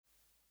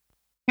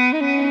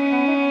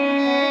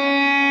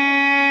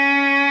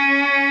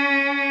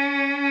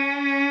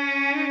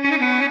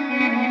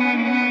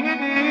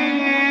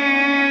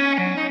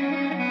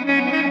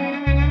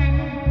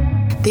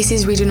This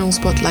is Regional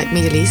Spotlight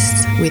Middle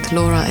East with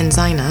Laura and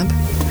Zainab.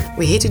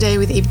 We're here today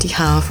with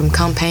Ibtihar from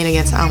Campaign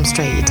Against Arms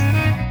Trade.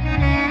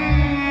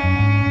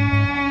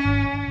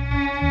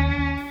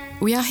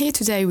 We are here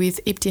today with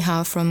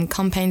Ibtihar from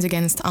Campaigns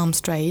Against Arms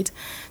Trade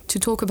to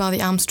talk about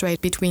the arms trade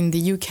between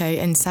the UK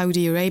and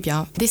Saudi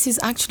Arabia. This is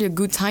actually a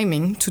good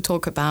timing to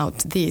talk about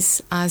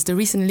this, as the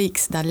recent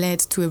leaks that led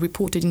to a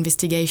reported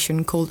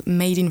investigation called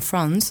Made in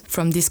France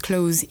from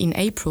Disclose in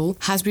April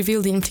has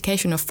revealed the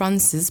implication of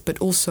France's, but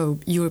also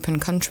European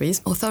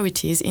countries'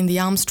 authorities in the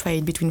arms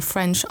trade between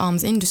French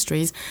arms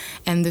industries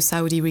and the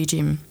Saudi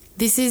regime.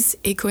 This is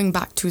echoing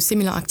back to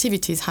similar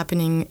activities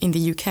happening in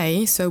the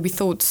UK, so we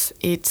thought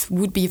it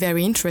would be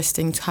very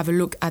interesting to have a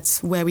look at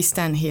where we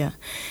stand here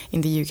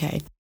in the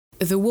UK.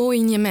 The war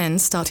in Yemen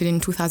started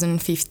in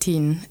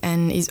 2015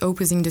 and is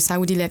opposing the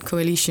Saudi-led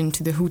coalition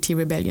to the Houthi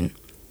rebellion.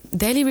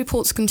 Daily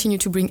reports continue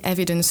to bring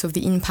evidence of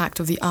the impact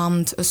of the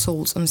armed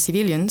assaults on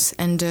civilians,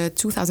 and the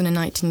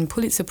 2019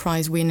 Pulitzer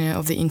Prize winner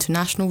of the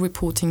International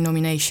Reporting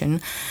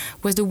nomination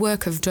was the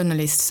work of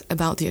journalists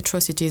about the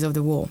atrocities of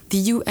the war. The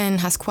UN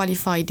has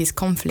qualified this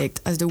conflict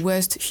as the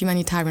worst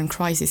humanitarian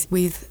crisis,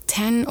 with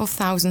tens of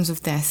thousands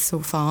of deaths so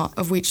far,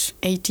 of which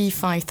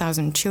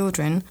 85,000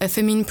 children, a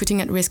famine putting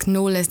at risk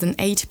no less than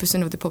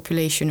 80% of the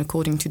population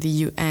according to the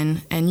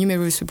UN, and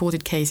numerous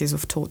reported cases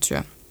of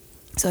torture.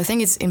 So I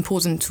think it's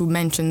important to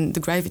mention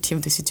the gravity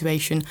of the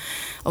situation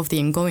of the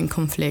ongoing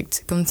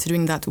conflict,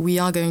 considering that we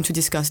are going to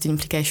discuss the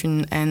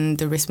implication and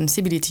the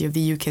responsibility of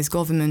the UK's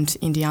government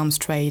in the arms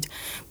trade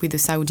with the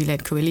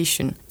Saudi-led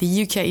coalition.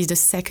 The UK is the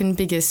second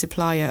biggest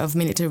supplier of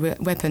military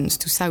weapons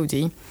to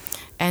Saudi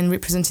and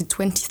represented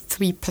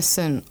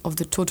 23% of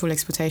the total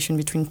exportation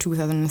between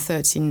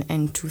 2013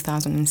 and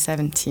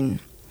 2017.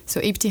 So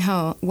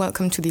Ibtihar,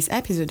 welcome to this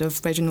episode of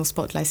Regional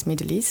Spotlight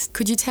Middle East.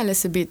 Could you tell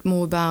us a bit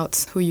more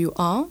about who you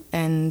are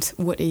and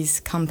what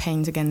is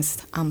Campaigns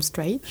Against Arms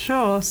Trade?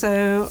 Sure.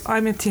 So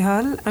I'm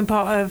Ibtihar. I'm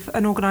part of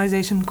an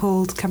organisation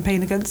called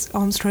Campaign Against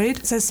Arms Trade.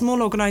 It's a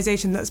small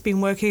organisation that's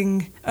been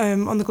working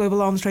on the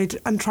global arms trade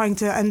and trying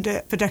to end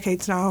it for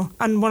decades now.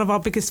 And one of our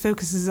biggest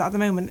focuses at the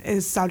moment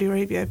is Saudi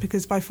Arabia,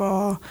 because by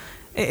far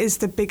it is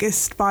the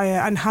biggest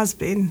buyer and has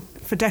been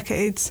for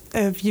decades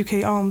of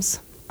UK arms.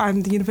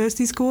 I'm the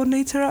universities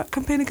coordinator at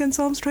Campaign Against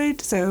Arms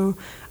Trade, so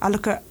I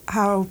look at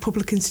how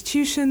public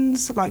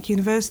institutions like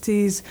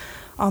universities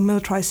are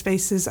militarised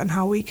spaces and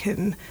how we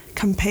can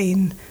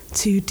campaign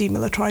to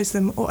demilitarise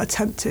them or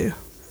attempt to.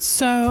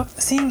 So,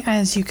 seeing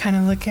as you kind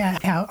of look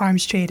at how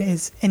arms trade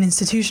is an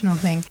institutional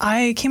thing,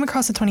 I came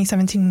across a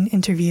 2017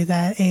 interview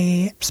that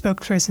a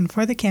spokesperson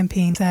for the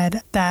campaign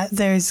said that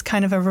there's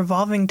kind of a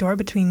revolving door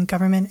between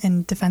government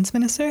and defense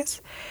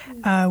ministers,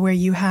 where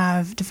you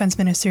have defense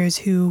ministers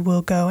who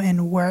will go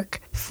and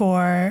work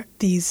for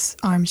these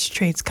arms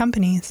trades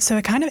companies. So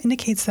it kind of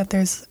indicates that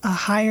there's a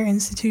higher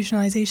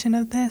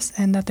institutionalization of this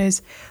and that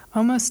there's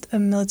almost a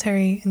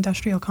military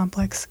industrial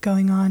complex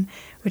going on,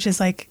 which is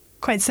like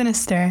quite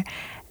sinister.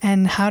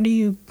 And how do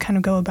you kind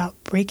of go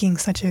about breaking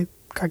such a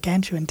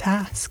gargantuan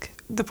task?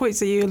 The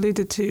points that you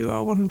alluded to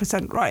are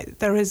 100% right.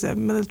 There is a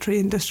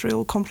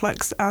military-industrial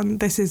complex, and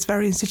this is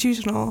very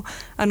institutional.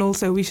 And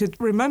also we should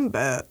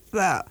remember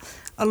that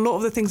a lot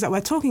of the things that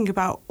we're talking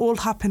about all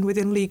happen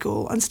within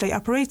legal and state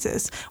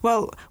apparatus.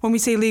 Well, when we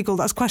say legal,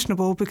 that's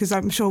questionable, because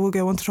I'm sure we'll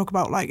go on to talk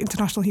about like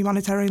international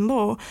humanitarian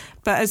law,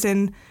 but as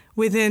in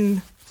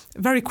within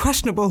very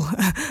questionable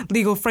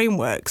legal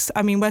frameworks.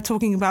 I mean, we're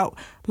talking about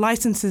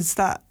licenses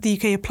that the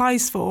UK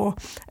applies for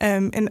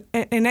in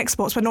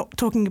exports. We're not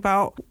talking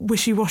about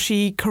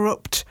wishy-washy,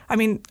 corrupt. I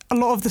mean, a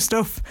lot of the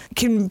stuff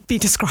can be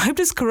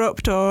described as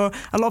corrupt, or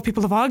a lot of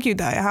people have argued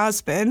that it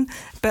has been,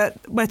 but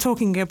we're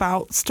talking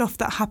about stuff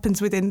that happens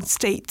within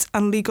state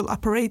and legal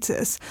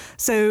apparatus.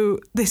 So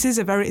this is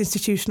a very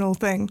institutional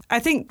thing. I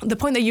think the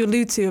point that you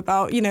allude to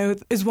about,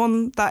 is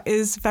one that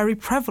is very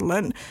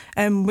prevalent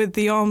with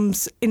the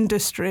arms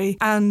industry,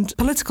 and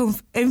political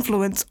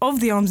influence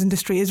of the arms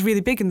industry is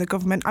really big in the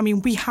government. I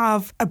mean, we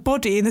have a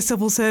body in the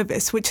civil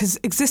service which has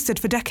existed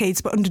for decades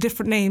but under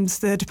different names,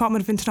 the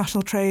Department of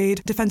International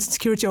Trade, Defence and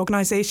Security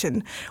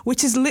Organisation,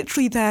 which is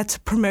literally there to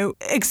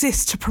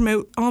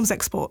promote arms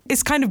export.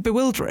 It's kind of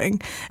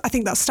bewildering. I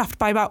think that's staffed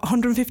by about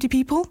 150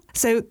 people.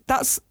 So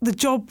that's the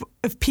job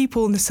of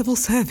people in the civil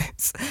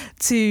service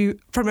to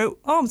promote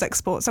arms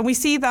exports. And we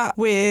see that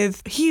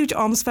with huge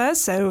arms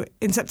fairs. So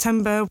in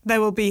September, there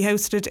will be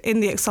hosted in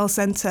the Excel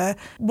Centre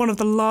one of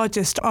the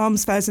largest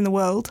arms fairs in the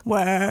world,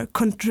 where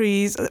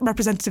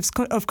representatives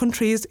of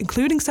countries,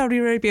 including Saudi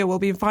Arabia, will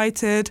be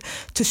invited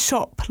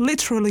to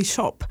literally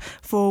shop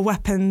for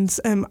weapons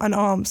and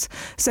arms.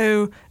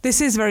 So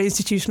this is very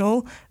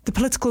institutional. The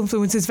political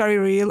influence is very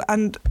real.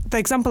 And the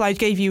example I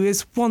gave you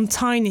is one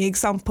tiny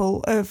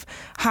example of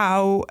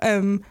how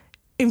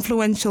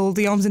influential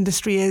the arms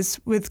industry is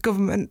with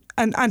government,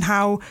 and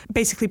how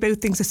basically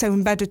both things are so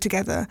embedded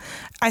together.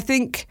 I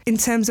think in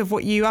terms of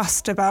what you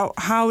asked about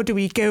how do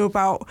we go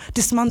about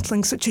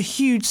dismantling such a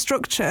huge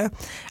structure,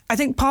 I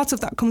think part of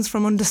that comes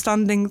from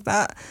understanding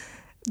that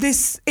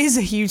this is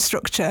a huge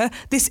structure.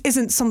 This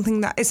isn't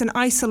something that is an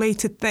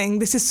isolated thing.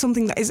 This is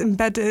something that is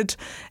embedded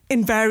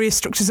in various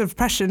structures of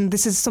oppression.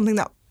 This is something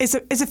that is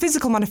a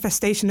physical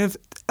manifestation of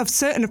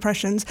certain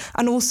oppressions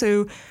and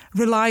also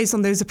relies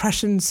on those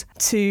oppressions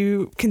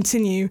to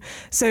continue.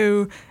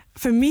 So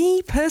for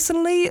me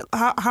personally,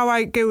 how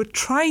I go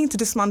trying to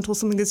dismantle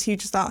something as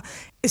huge as that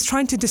is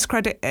trying to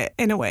discredit it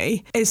in a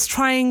way, is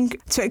trying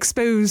to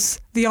expose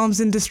the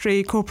arms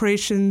industry,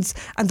 corporations,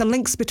 and the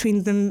links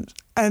between them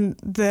and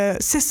the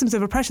systems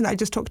of oppression that I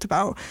just talked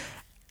about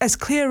as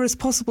clear as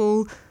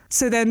possible.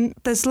 So then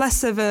there's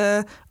less of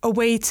a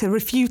way to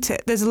refute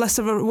it. There's less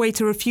of a way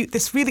to refute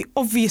this really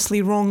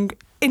obviously wrong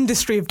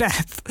industry of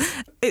death.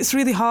 It's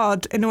really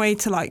hard in a way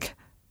to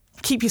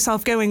keep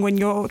yourself going when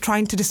you're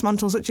trying to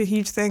dismantle such a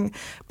huge thing.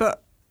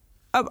 But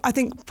I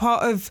think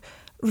part of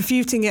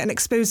refuting it and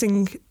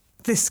exposing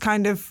this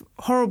kind of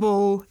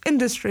horrible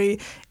industry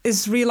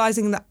is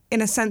realising that,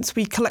 in a sense,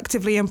 we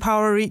collectively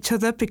empower each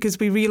other because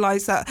we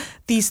realise that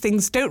these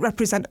things don't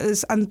represent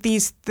us and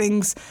these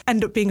things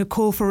end up being a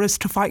call for us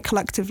to fight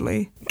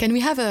collectively. Can we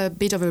have a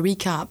bit of a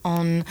recap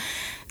on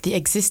the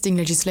existing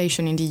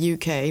legislation in the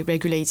UK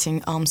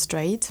regulating arms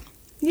trade?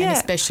 Yeah. And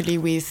especially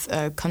with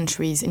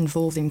countries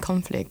involved in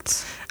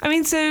conflicts. I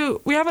mean,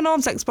 so we have an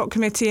arms export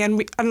committee and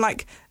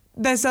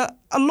there's a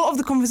lot of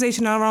the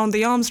conversation around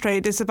the arms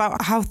trade is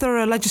about how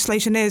thorough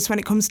legislation is when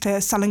it comes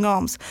to selling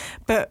arms.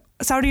 But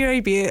Saudi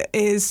Arabia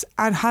is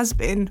and has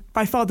been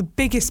by far the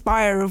biggest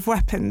buyer of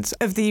weapons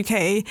of the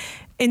UK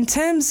in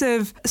terms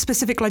of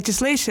specific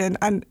legislation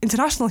and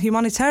international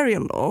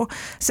humanitarian law.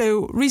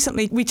 So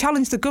recently we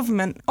challenged the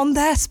government on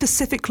their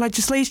specific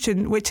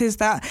legislation, which is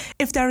that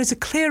if there is a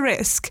clear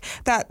risk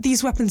that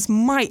these weapons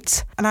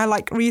might, and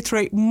I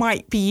reiterate,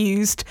 might be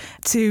used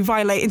to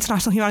violate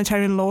international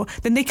humanitarian law,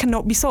 then they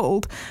cannot be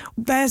sold.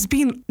 There's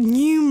been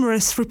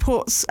numerous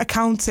reports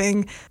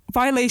accounting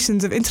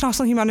violations of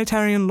international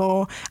humanitarian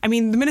law. I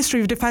mean, the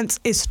Ministry of Defence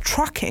is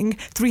tracking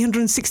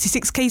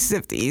 366 cases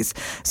of these.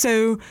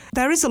 So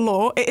there is a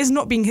law. It is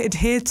not being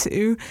adhered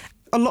to.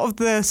 A lot of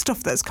the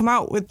stuff that's come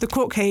out with the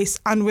court case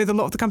and with a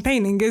lot of the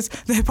campaigning is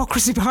the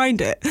hypocrisy behind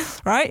it,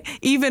 right?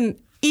 Even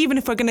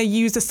if we're going to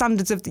use the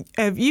standards of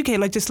UK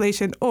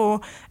legislation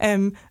or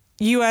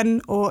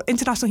UN or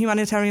international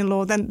humanitarian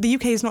law, then the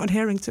UK is not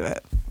adhering to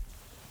it.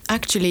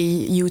 Actually,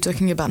 you were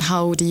talking about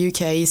how the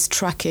UK is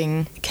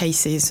tracking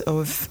cases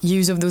of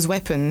use of those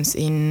weapons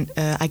in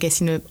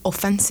an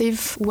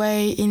offensive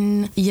way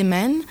in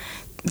Yemen.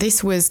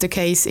 This was the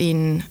case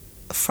in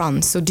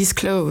France. So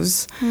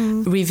Disclose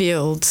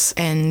revealed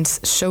and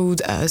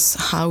showed us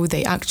how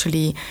they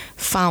actually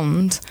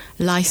found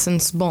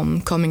licensed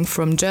bomb coming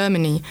from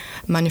Germany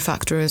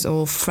manufacturers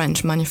or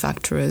French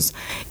manufacturers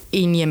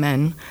in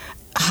Yemen.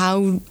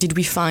 How did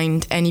we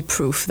find any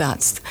proof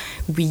that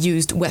we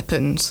used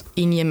weapons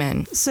in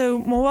Yemen?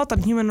 So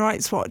Muwadana Human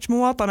Rights Watch,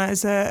 Muwadana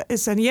is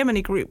a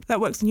Yemeni group that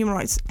works in human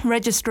rights,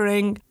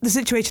 registering the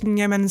situation in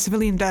Yemen and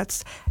civilian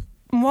deaths.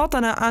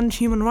 Muwadana and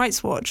Human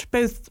Rights Watch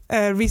both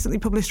recently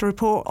published a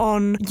report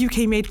on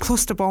UK-made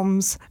cluster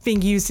bombs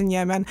being used in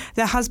Yemen.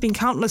 There has been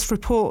countless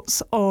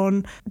reports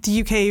on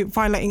the UK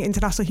violating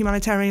international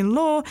humanitarian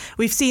law.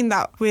 We've seen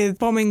that with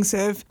bombings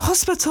of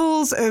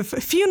hospitals, of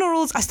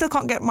funerals. I still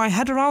can't get my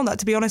head around that,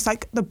 to be honest.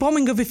 The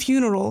bombing of a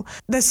funeral,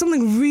 there's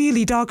something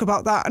really dark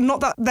about that. And not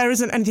that there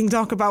isn't anything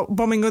dark about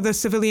bombing other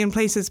civilian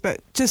places,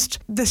 but just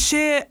the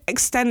sheer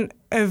extent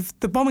of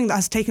the bombing that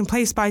has taken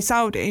place by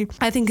Saudi,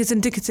 I think is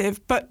indicative.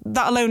 But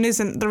that alone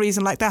isn't the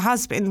reason. There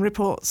has been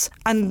reports,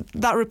 and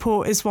that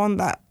report is one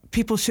that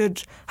people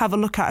should have a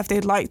look at if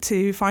they'd like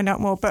to find out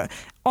more. But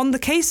on the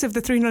case of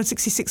the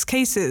 366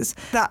 cases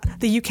that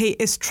the UK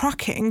is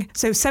tracking,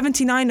 so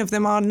 79 of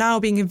them are now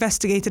being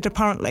investigated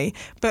apparently.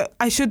 But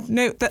I should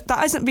note that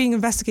that isn't being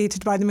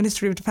investigated by the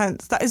Ministry of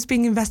Defence. That is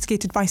being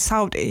investigated by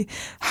Saudi.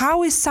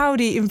 How is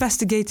Saudi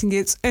investigating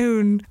its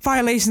own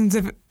violations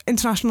of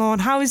international law,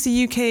 and how is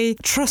the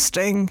UK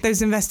trusting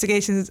those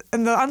investigations?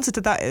 And the answer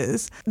to that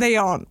is they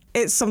aren't.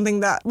 It's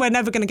something that we're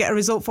never going to get a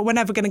result for. We're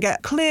never going to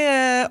get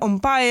clear,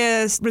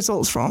 unbiased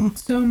results from.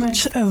 So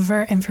much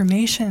overt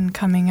information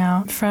coming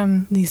out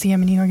from these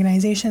Yemeni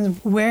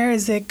organizations. Where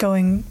is it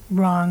going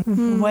wrong?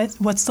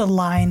 What's the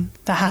line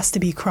that has to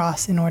be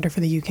crossed in order for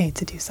the UK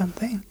to do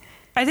something?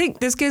 I think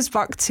this goes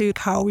back to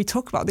how we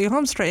talk about the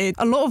arms trade.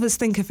 A lot of us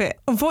think of it,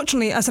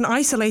 unfortunately, as an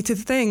isolated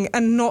thing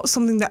and not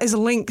something that is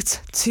linked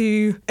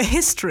to a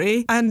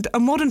history and a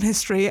modern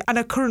history and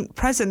a current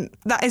present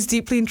that is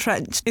deeply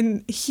entrenched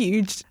in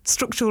huge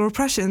structural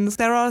repressions.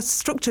 There are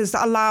structures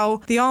that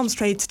allow the arms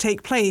trade to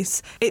take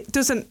place. It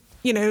doesn't,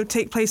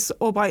 take place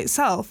all by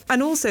itself.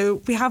 And also,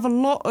 we have a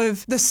lot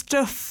of the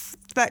stuff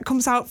that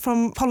comes out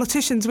from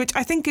politicians, which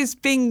I think is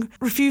being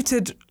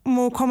refuted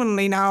more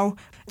commonly now.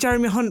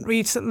 Jeremy Hunt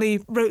recently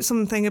wrote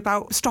something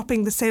about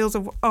stopping the sales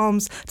of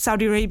arms to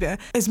Saudi Arabia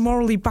is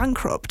morally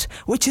bankrupt,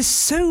 which is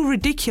so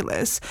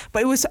ridiculous.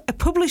 But it was a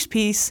published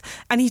piece,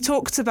 and he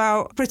talked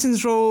about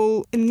Britain's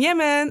role in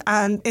Yemen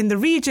and in the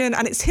region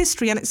and its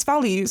history and its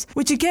values,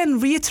 which again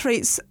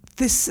reiterates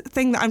this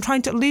thing that I'm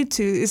trying to allude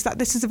to is that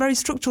this is a very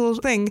structural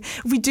thing.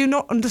 If we do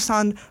not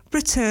understand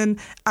Britain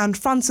and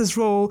France's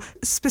role,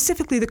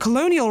 specifically the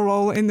colonial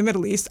role in the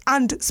Middle East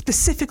and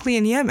specifically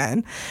in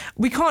Yemen,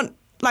 we can't,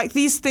 like,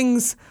 these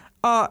things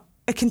are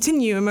a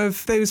continuum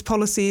of those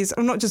policies,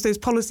 or not just those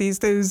policies,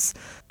 those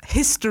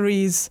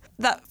histories,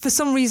 that for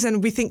some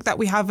reason we think that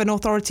we have an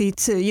authority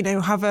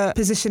to, have a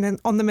position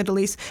on the Middle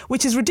East,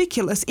 which is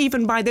ridiculous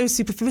even by those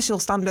superficial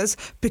standards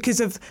because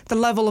of the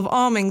level of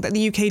arming that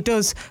the UK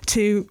does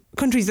to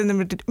countries in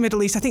the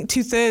Middle East. I think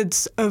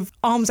 2/3 of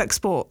arms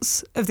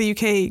exports of the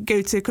UK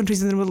go to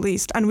countries in the Middle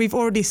East. And we've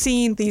already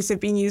seen these have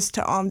been used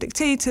to arm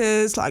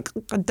dictators like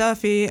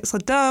Gaddafi,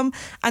 Saddam.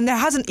 And there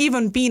hasn't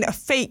even been a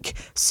fake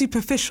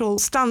superficial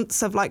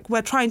stance of like,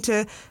 we're trying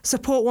to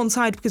support one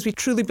side because we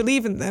truly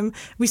believe in them.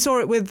 We saw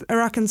it with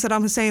Iraq and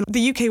Saddam Hussein.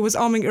 The UK was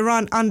arming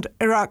Iran and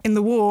Iraq in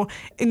the war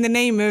in the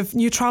name of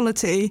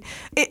neutrality.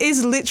 It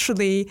is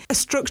literally a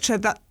structure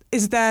that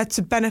is there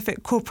to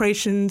benefit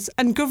corporations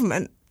and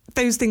government.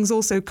 Those things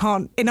also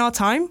can't, in our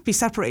time, be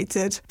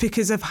separated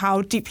because of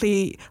how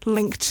deeply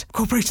linked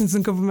corporations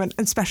and government,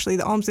 especially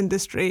the arms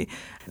industry.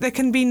 There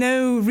can be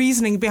no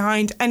reasoning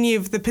behind any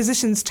of the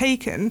positions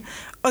taken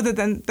other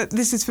than that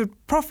this is for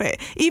profit.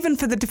 Even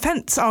for the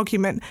defence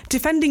argument,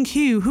 defending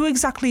who? Who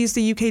exactly is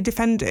the UK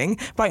defending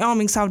by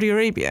arming Saudi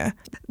Arabia?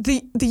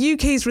 The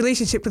UK's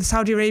relationship with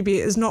Saudi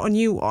Arabia is not a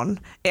new one.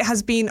 It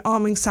has been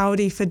arming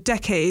Saudi for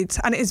decades,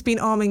 and it has been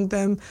arming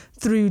them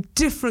through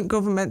different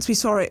governments. We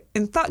saw it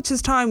in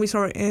Thatcher's time, we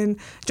saw it in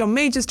John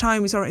Major's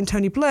time, we saw it in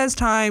Tony Blair's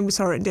time, we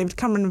saw it in David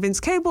Cameron and Vince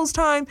Cable's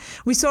time,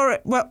 we saw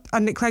it,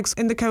 and Nick Clegg's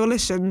in the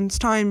coalition's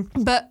time.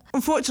 But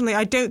unfortunately,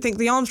 I don't think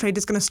the arms trade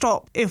is going to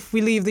stop if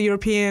we leave the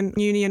European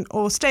Union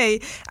or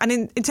stay. And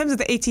in terms of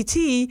the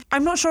ATT,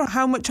 I'm not sure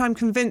how much I'm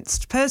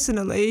convinced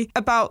personally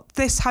about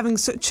this having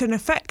such an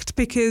effect,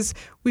 because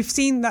we've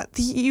seen that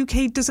the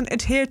UK doesn't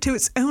adhere to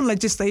its own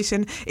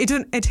legislation. It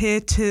doesn't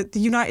adhere to the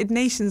United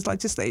Nations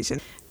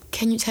legislation.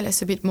 Can you tell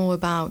us a bit more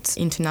about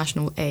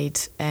international aid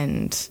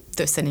and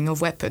the sending of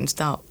weapons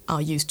that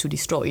are used to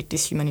destroy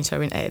this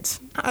humanitarian aid?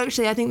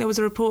 Actually, I think there was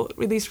a report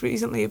released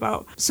recently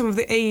about some of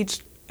the aid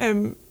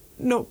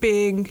not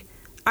being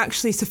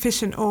actually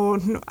sufficient, or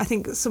I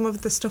think some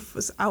of the stuff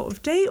was out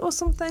of date or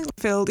something.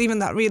 Even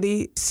that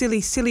really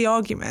silly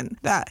argument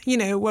that,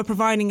 we're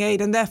providing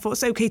aid and therefore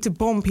it's okay to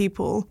bomb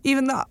people.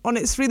 Even that on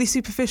its really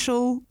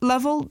superficial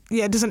level,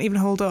 it doesn't even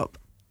hold up.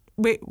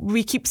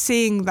 We keep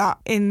seeing that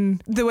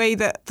in the way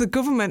that the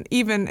government,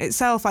 even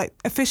itself, like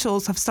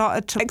officials, have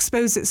started to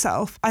expose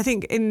itself. I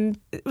think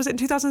was it in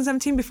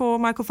 2017, before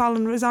Michael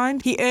Fallon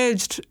resigned, he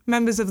urged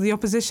members of the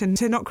opposition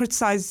to not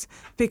criticise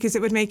because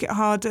it would make it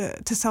harder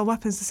to sell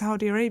weapons to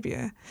Saudi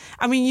Arabia.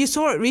 I mean, you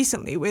saw it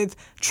recently with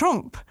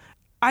Trump.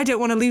 I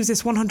don't want to lose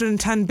this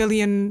 $110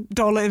 billion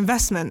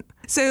investment.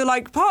 So,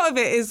 part of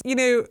it is,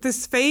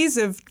 this phase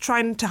of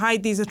trying to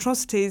hide these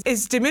atrocities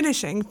is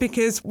diminishing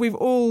because we've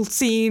all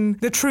seen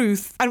the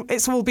truth and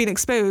it's all been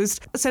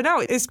exposed. So now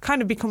it's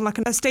kind of become like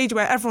a stage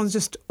where everyone's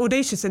just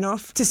audacious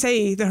enough to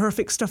say the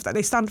horrific stuff that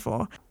they stand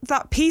for.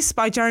 That piece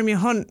by Jeremy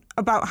Hunt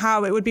about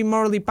how it would be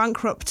morally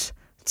bankrupt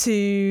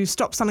to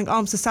stop selling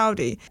arms to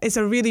Saudi is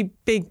a really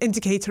big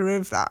indicator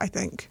of that, I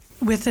think.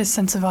 With this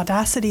sense of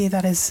audacity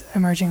that is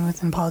emerging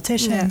within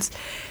politicians,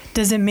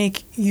 does it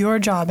make your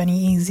job any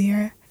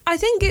easier? I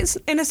think it's,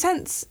 in a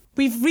sense,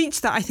 we've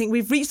reached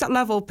that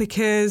level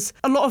because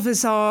a lot of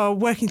us are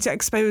working to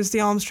expose the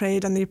arms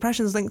trade and the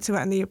oppressions linked to it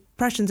and the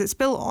oppressions it's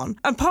built on.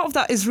 And part of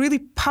that is really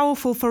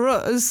powerful for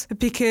us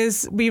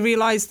because we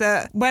realise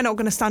that we're not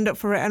going to stand up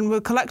for it and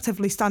we'll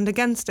collectively stand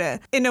against it.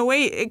 In a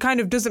way, it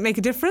kind of doesn't make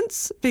a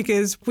difference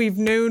because we've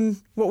known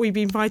what we've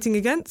been fighting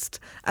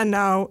against and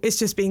now it's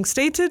just being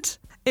stated.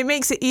 It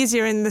makes it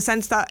easier in the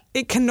sense that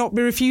it cannot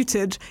be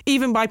refuted,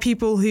 even by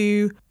people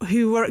who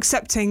were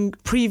accepting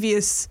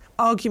previous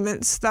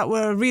arguments that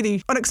were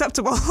really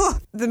unacceptable.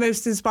 The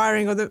most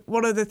inspiring, or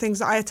one of the things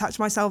that I attach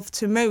myself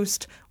to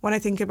most when I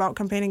think about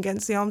campaigning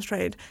against the arms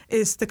trade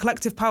is the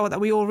collective power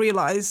that we all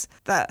realise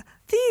that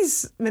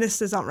these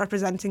ministers aren't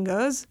representing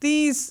us.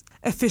 These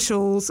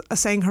officials are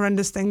saying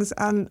horrendous things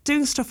and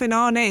doing stuff in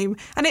our name.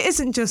 And it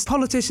isn't just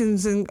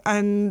politicians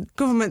and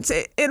governments.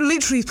 It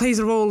literally plays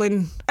a role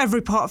in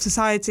every part of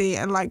society.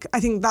 And I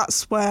think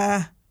that's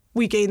where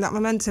we gain that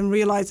momentum,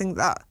 realising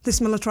that this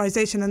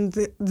militarisation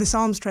and this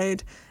arms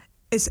trade,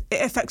 it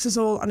affects us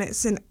all and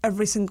it's in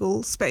every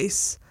single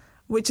space,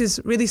 which is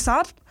really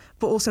sad,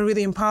 but also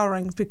really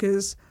empowering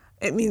because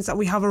it means that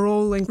we have a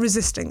role in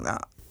resisting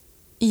that.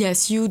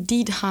 Yes, you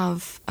did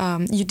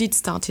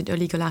started a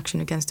legal action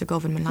against the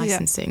government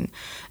licensing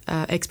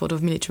export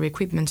of military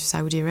equipment to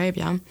Saudi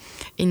Arabia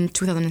in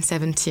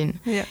 2017.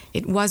 Yeah.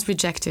 It was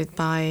rejected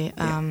by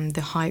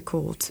the High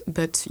Court,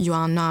 but you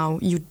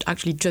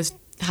actually just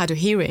had a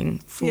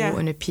hearing for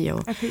an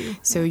appeal.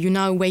 So you're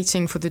now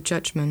waiting for the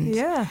judgment.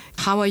 Yeah.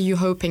 How are you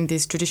hoping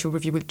this judicial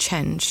review will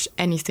change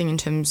anything in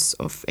terms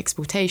of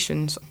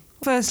exportations?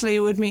 Firstly, it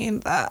would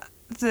mean that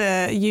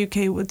the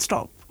UK would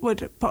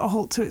put a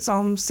halt to its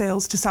arms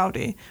sales to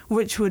Saudi,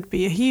 which would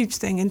be a huge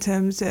thing in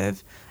terms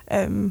of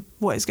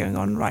what is going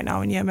on right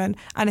now in Yemen.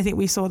 And I think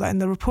we saw that in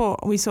the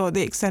report. We saw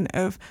the extent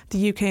of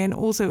the UK and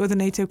also other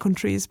NATO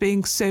countries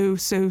being so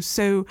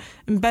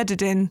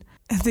embedded in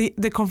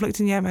the conflict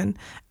in Yemen.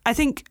 I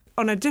think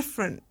on a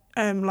different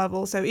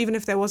level, so even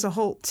if there was a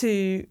halt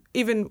to,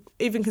 even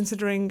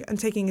considering and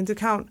taking into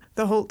account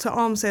the halt to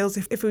arms sales,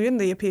 if we win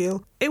the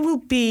appeal, it will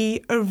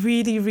be a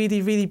really,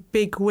 really, really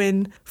big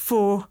win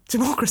for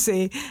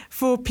democracy,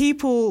 for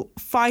people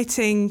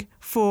fighting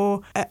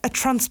for a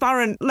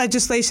transparent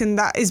legislation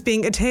that is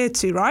being adhered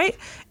to, right?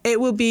 It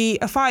will be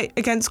a fight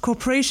against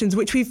corporations,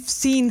 which we've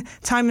seen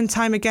time and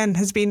time again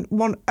has been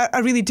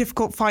a really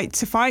difficult fight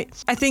to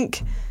fight. I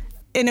think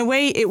in a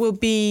way, it will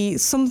be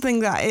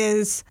something that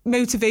is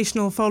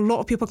motivational for a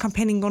lot of people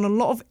campaigning on a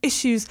lot of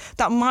issues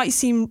that might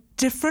seem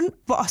different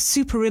but are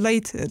super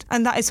related,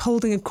 and that is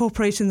holding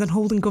corporations and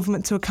holding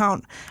government to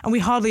account. And we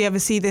hardly ever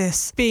see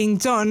this being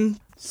done.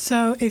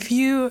 So if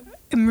you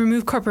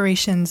remove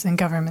corporations and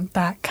government,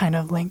 that kind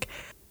of link,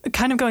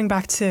 kind of going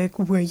back to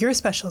where your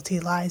specialty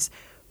lies,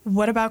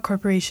 what about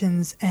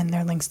corporations and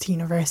their links to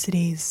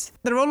universities?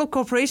 The role of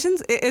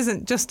corporations, it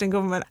isn't just in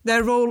government.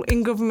 Their role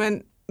in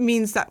government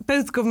means that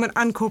both government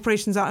and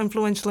corporations are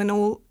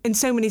influential in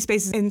so many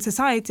spaces in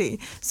society.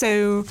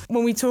 So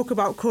when we talk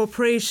about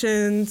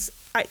corporations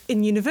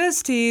in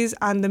universities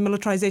and the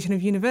militarization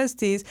of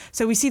universities,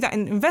 so we see that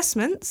in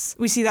investments.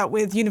 We see that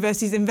with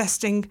universities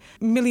investing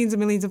millions and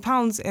millions of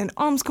pounds in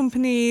arms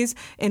companies,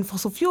 in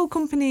fossil fuel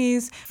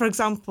companies. For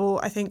example,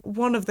 I think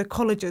one of the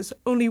colleges,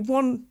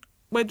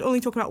 we're only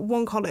talking about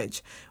one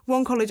college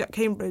at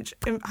Cambridge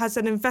has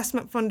an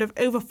investment fund of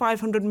over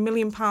 £500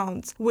 million,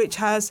 which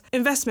has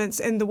investments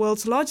in the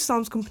world's largest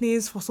arms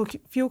companies, fossil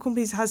fuel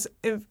companies, has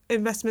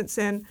investments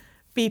in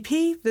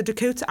BP, the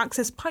Dakota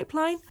Access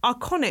Pipeline,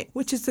 Arconic,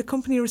 which is the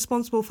company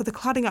responsible for the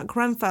cladding at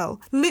Grenfell.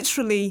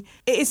 Literally,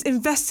 it is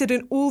invested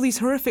in all these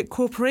horrific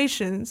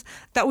corporations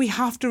that we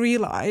have to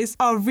realise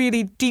are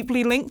really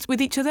deeply linked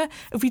with each other.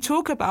 If we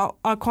talk about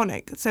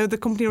Arconic, so the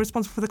company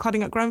responsible for the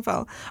cladding at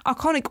Grenfell,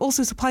 Arconic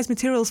also supplies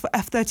materials for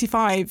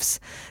F-35s.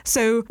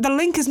 So the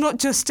link is not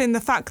just in the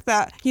fact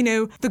that,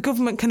 the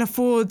government can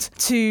afford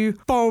to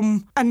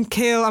bomb and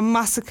kill and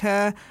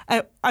massacre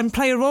and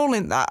play a role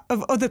in that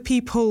of other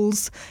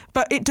people's,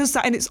 but it does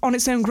that on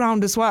its own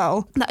ground as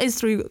well. That is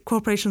through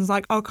corporations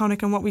like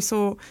Arconic and what we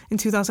saw in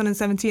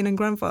 2017 in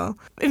Grenfell.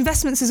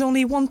 Investments is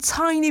only one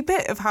tiny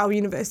bit of how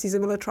universities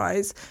are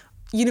militarised.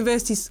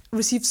 Universities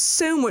receive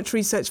so much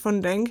research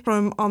funding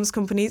from arms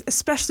companies,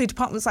 especially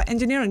departments like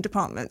engineering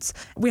departments.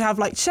 We have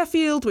like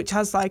Sheffield, which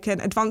has like an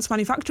advanced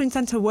manufacturing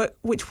centre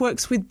which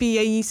works with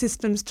BAE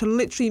Systems to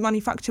literally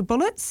manufacture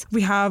bullets.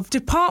 We have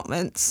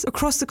departments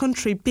across the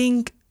country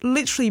being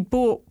literally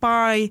bought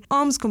by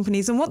arms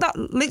companies. And what that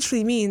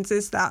literally means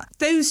is that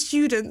those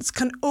students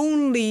can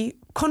only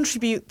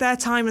contribute their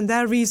time and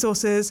their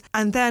resources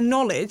and their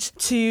knowledge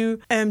to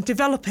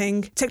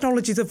developing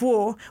technologies of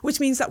war,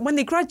 which means that when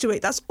they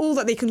graduate, that's all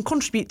that they can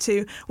contribute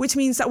to, which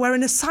means that we're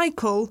in a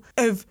cycle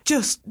of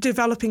just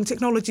developing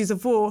technologies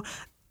of war.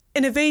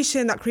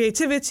 Innovation, that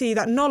creativity,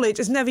 that knowledge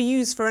is never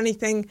used for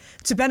anything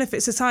to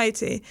benefit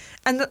society.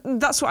 And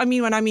that's what I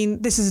mean when I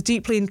mean this is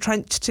deeply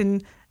entrenched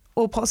in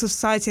all parts of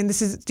society, and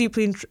this is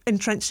deeply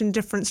entrenched in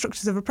different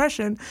structures of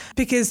oppression,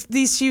 because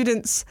these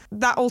students,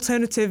 that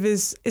alternative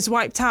is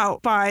wiped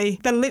out by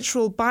the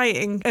literal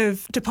buying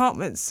of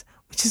departments,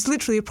 which is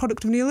literally a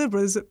product of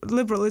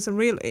neoliberalism,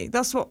 really.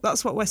 That's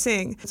what we're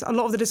seeing. A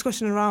lot of the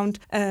discussion around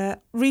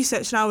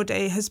research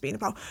nowadays has been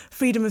about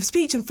freedom of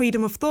speech and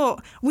freedom of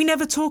thought. We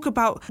never talk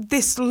about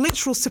this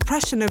literal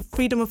suppression of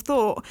freedom of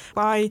thought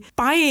by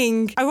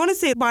buying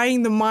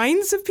the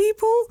minds of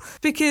people,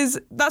 because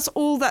that's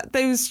all that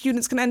those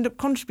students can end up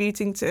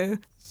contributing to.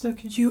 So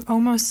could you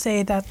almost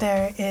say that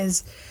there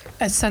is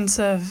a sense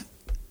of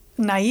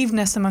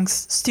naiveness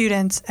amongst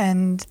students,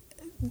 and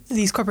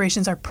these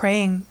corporations are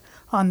preying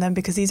on them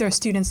because these are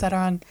students that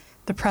are on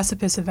the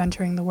precipice of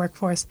entering the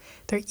workforce.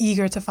 They're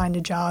eager to find a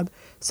job,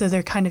 so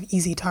they're kind of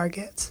easy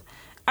targets?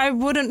 I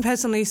wouldn't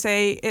personally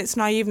say it's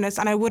naiveness,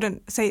 and I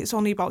wouldn't say it's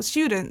only about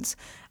students.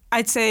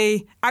 I'd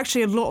say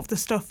actually a lot of the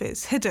stuff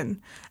is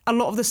hidden. A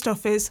lot of the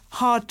stuff is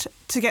hard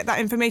to get that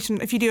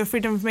information if you do a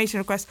freedom of information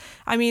request.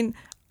 I mean,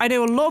 I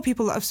know a lot of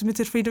people that have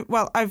submitted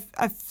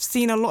I've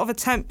seen a lot of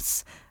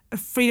attempts of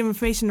freedom of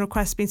information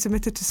requests being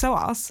submitted to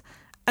SOAS,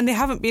 and they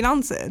haven't been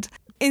answered.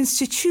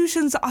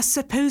 Institutions are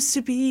supposed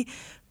to be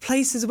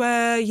places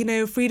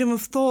where, freedom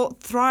of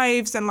thought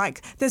thrives, and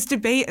there's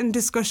debate and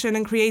discussion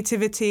and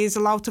creativity is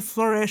allowed to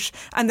flourish,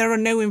 and there are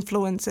no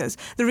influences.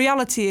 The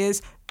reality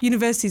is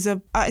universities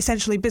are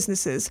essentially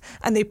businesses,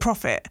 and they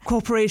profit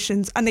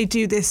corporations, and they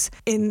do this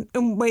in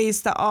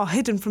ways that are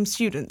hidden from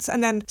students.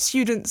 And then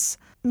students,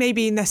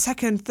 maybe in their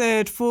second,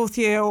 third, fourth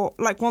year, or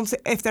once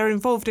if they're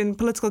involved in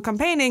political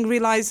campaigning,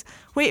 realise,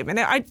 wait a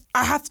minute,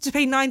 I have to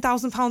pay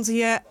 £9,000 a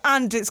year,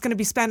 and it's going to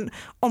be spent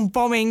on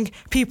bombing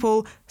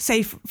people,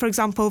 say, for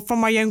example, from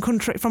my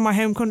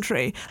home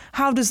country.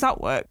 How does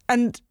that work?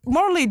 And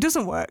morally, it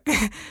doesn't work.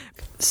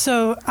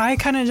 So I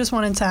kind of just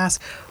wanted to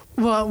ask,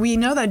 well, we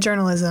know that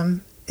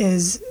journalism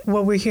is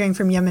what we're hearing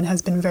from Yemen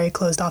has been very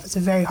closed off. It's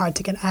very hard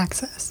to get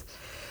access.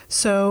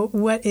 So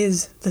what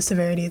is the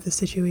severity of the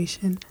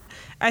situation?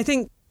 I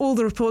think all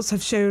the reports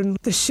have shown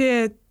the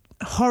sheer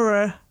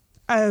horror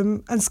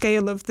and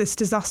scale of this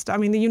disaster. I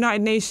mean, the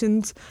United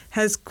Nations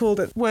has called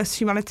it worst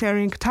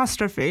humanitarian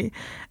catastrophe.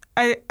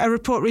 A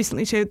report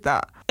recently showed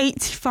that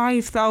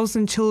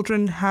 85,000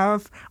 children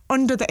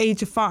under the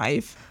age of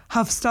 5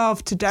 have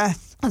starved to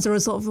death as a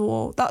result of the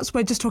war.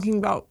 We're just talking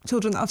about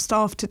children that have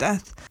starved to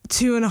death.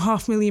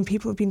 2.5 million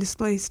people have been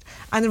displaced.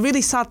 And the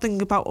really sad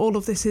thing about all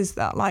of this is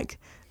that, like,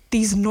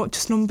 these are not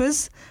just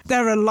numbers.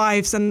 There are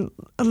lives and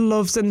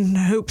loves and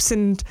hopes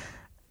and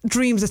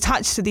dreams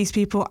attached to these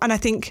people. And I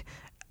think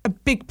a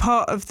big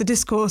part of the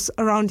discourse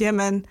around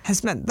Yemen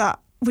has meant that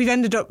we've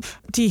ended up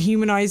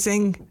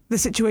dehumanising the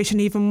situation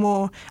even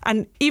more.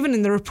 And even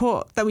in the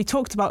report that we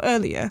talked about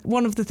earlier,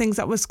 one of the things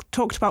that was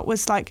talked about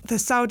was like the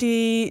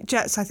Saudi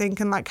jets, I think,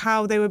 and like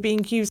how they were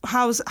being used,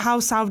 how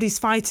Saudi's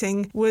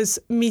fighting was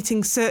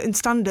meeting certain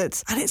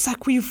standards. And it's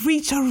like we've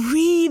reached a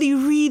really,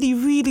 really,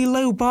 really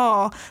low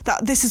bar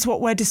that this is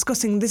what we're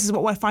discussing, this is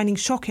what we're finding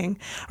shocking,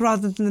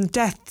 rather than the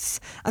deaths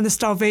and the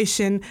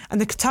starvation and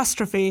the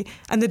catastrophe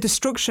and the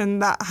destruction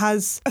that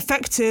has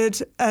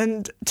affected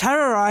and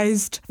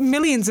terrorised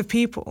millions of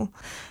people.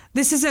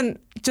 This isn't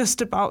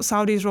just about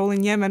Saudi's role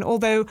in Yemen,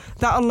 although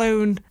that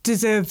alone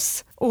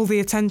deserves all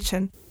the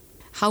attention.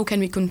 How can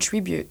we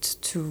contribute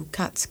to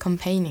CAT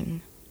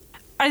campaigning?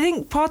 I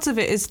think part of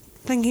it is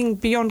thinking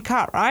beyond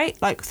CAT, right?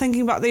 Like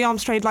thinking about the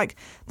arms trade. Like,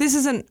 this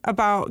isn't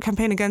about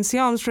campaign against the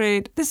arms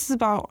trade. This is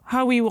about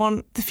how we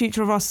want the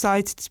future of our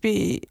society to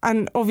be.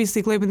 And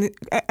obviously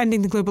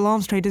ending the global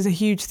arms trade is a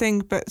huge thing,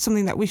 but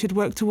something that we should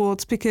work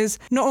towards, because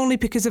not only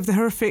because of the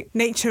horrific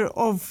nature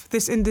of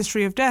this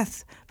industry of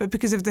death, but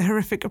because of the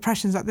horrific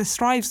oppressions that this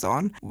thrives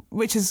on,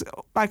 which is,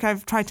 like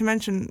I've tried to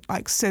mention,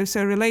 like so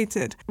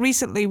related.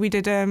 Recently, we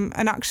did an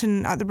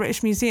action at the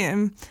British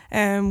Museum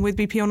with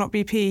BP or Not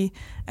BP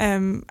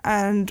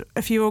and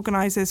a few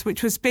organisers,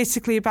 which was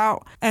basically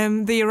about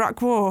the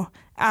Iraq War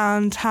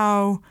and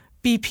how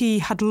BP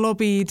had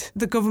lobbied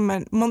the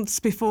government months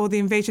before the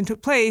invasion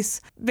took place,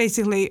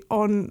 basically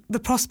on the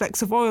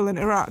prospects of oil in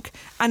Iraq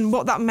and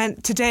what that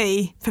meant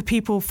today for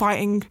people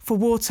fighting for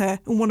water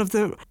in one of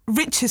the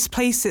richest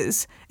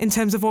places in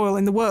terms of oil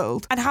in the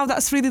world, and how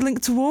that's really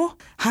linked to war.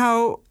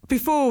 How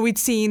before we'd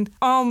seen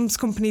arms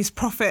companies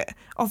profit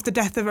off the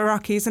death of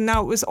Iraqis, and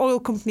now it was oil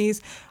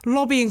companies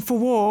lobbying for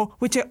war,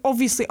 which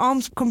obviously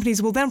arms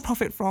companies will then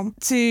profit from,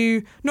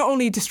 to not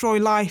only destroy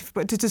life,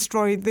 but to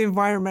destroy the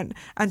environment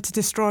and to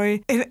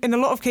destroy, in a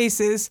lot of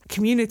cases,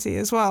 community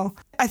as well.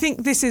 I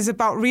think this is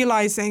about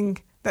realising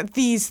that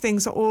these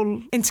things are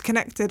all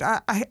interconnected.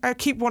 I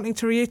keep wanting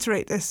to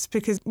reiterate this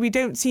because we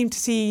don't seem to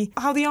see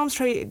how the arms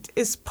trade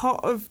is part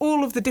of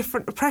all of the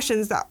different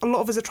oppressions that a lot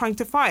of us are trying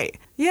to fight.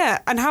 Yeah,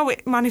 and how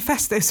it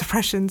manifests those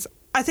oppressions.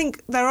 I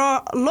think there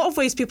are a lot of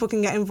ways people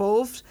can get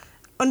involved.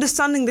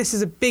 Understanding this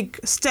is a big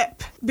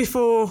step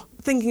before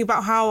thinking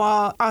about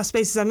how our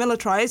spaces are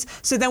militarised.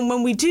 So then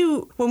when we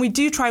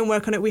do try and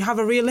work on it, we have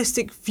a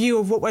realistic view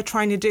of what we're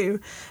trying to do.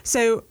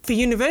 So for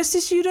university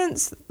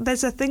students,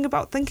 there's a thing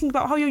about thinking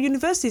about how your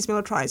university is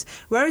militarised.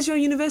 Where is your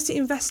university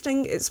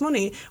investing its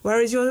money? Where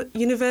is your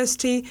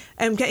university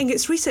getting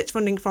its research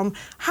funding from?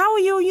 How are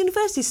your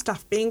university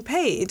staff being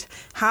paid?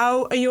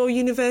 How are your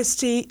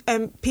university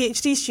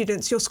PhD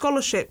students, your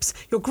scholarships,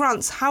 your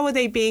grants, how are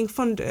they being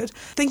funded?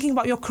 Thinking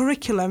about your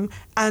curriculum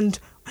and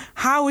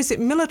how is it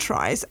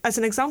militarised? As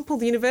an example,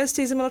 the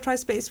university is a militarised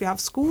space. We have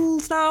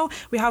schools now.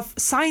 We have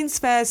science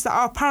fairs that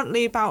are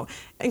apparently about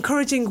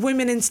encouraging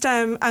women in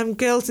STEM and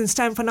girls in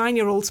STEM for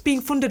 9-year-olds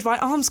being funded by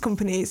arms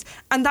companies.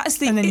 And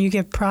that's and then you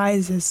give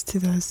prizes to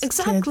those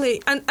exactly.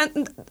 kids.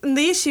 And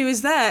the issue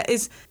is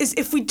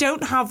if we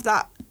don't have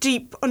that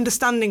deep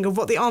understanding of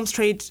what the arms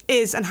trade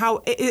is and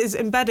how it is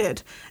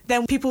embedded,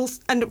 then people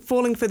end up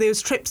falling for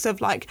those trips of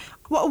like,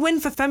 what a win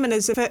for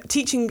feminism for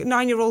teaching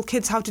 9-year-old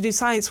kids how to do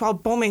science while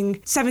bombing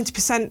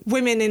 70%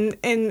 women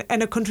in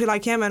a country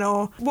like Yemen,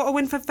 or what a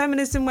win for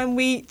feminism when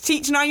we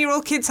teach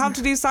 9-year-old kids how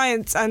to do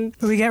science and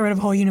we get rid of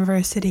whole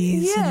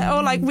universities. Yeah,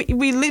 or like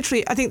we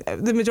literally, I think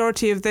the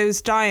majority of those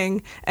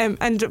dying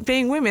end up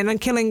being women and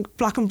killing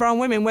black and brown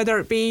women, whether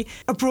it be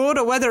abroad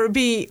or whether it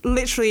be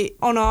literally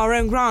on our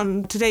own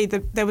ground. Today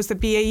there was the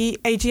BAE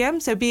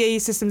AGM, so BAE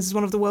Systems is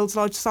one of the world's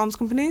largest arms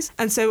companies,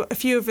 and so a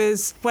few of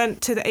us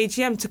went to the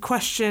AGM to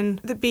question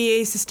the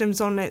BAE Systems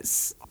on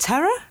its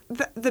terror.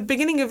 The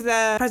beginning of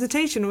their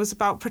presentation was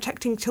about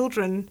protecting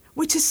children,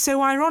 which is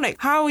so ironic.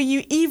 How are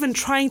you even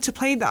trying to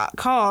play that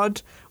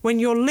card when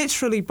you're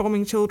literally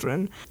bombing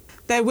children?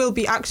 There will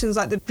be actions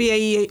like the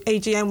BAE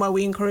AGM where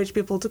we encourage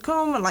people to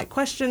come and like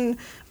question,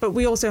 but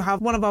we also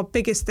have one of our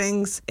biggest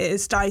things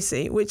is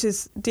DSEI, which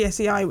is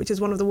DSEI, which is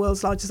one of the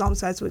world's largest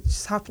arms fairs, which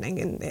is happening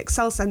in the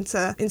Excel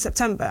Centre in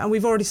September, and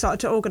we've already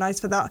started to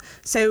organise for that.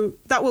 So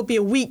that will be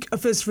a week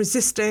of us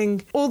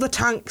resisting all the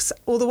tanks,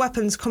 all the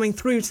weapons coming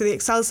through to the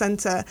Excel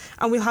Centre,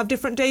 and we'll have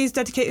different days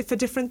dedicated for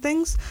different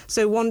things.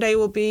 So one day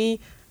will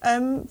be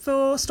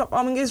for Stop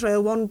Arming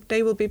Israel. One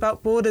day will be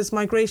about borders,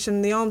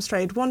 migration, the arms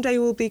trade. One day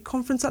will be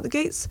Conference at the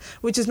Gates,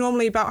 which is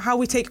normally about how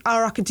we take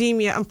our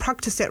academia and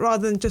practice it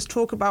rather than just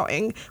talk about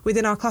it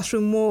within our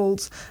classroom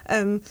walls,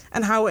 and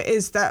how it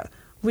is that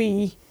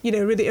we,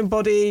 really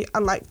embody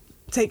and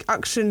take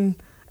action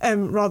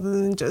rather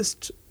than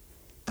just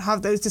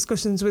have those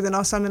discussions within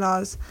our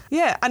seminars.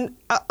 Yeah, and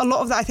a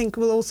lot of that I think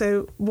will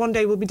also one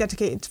day will be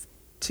dedicated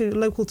to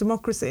local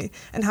democracy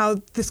and how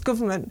this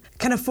government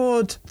can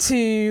afford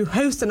to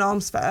host an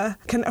arms fair,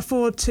 can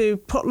afford to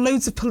put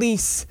loads of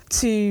police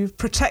to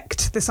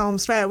protect this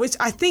arms fair, which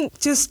I think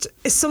just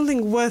is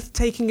something worth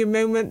taking a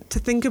moment to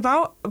think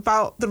about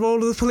the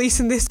role of the police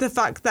in this, the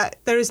fact that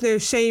there is no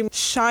shame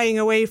shying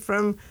away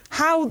from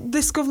how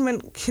this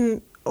government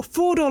can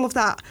afford all of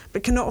that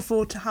but cannot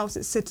afford to house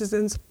its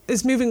citizens,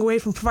 is moving away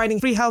from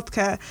providing free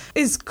healthcare,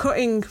 is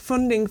cutting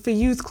funding for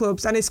youth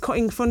clubs and is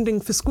cutting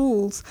funding for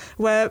schools,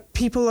 where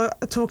people are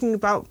talking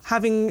about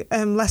having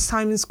less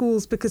time in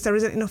schools because there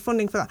isn't enough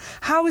funding for that.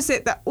 How is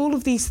it that all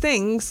of these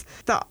things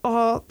that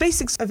are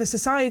basics of a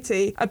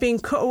society are being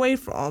cut away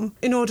from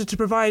in order to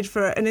provide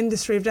for an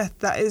industry of death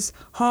that is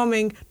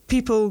harming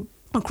people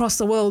across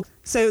the world?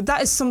 So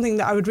that is something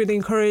that I would really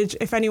encourage,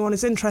 if anyone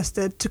is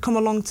interested, to come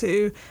along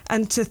to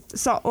and to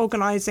start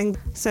organising.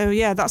 So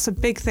yeah, that's a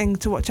big thing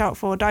to watch out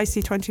for, DICE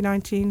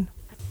 2019.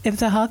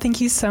 Ibtihal, thank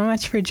you so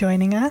much for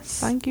joining us.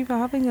 Thank you for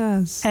having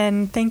us.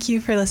 And thank you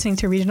for listening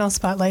to Regional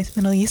Spotlight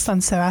Middle East on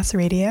SOAS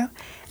Radio.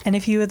 And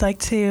if you would like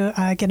to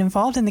get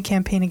involved in the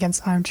campaign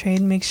against arms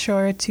trade, make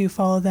sure to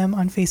follow them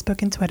on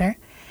Facebook and Twitter.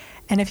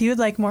 And if you would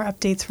like more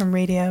updates from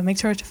radio, make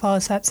sure to follow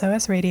us at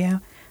SOAS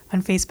Radio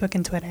on Facebook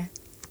and Twitter.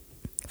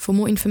 For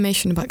more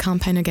information about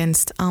Campaign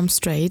Against Arms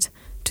Trade,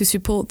 to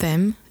support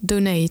them,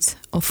 donate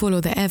or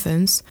follow their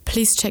events,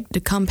 please check the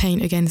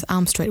Campaign Against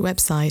Arms Trade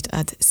website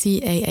at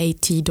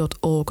caat.org.uk.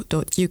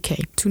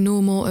 To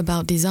know more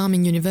about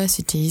disarming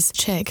universities,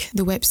 check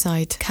the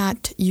website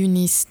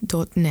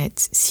catunis.net,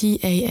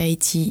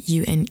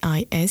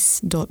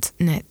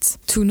 caatunis.net.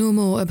 To know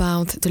more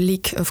about the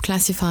leak of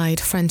classified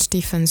French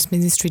Defense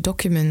Ministry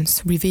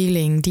documents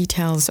revealing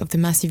details of the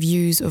massive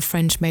use of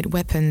French-made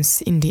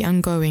weapons in the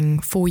ongoing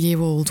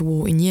 4-year-old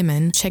war in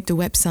Yemen, check the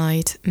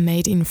website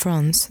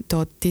madeinfrance.disclose.ngo.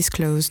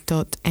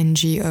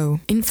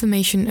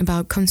 Information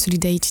about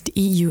consolidated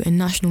EU and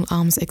national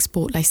arms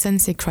export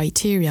licensing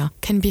criteria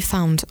can be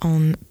found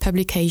on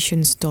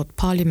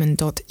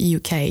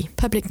publications.parliament.uk.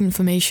 Public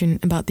information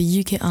about the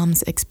UK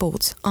arms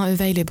exports are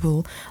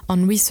available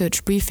on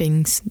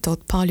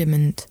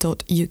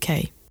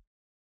researchbriefings.parliament.uk.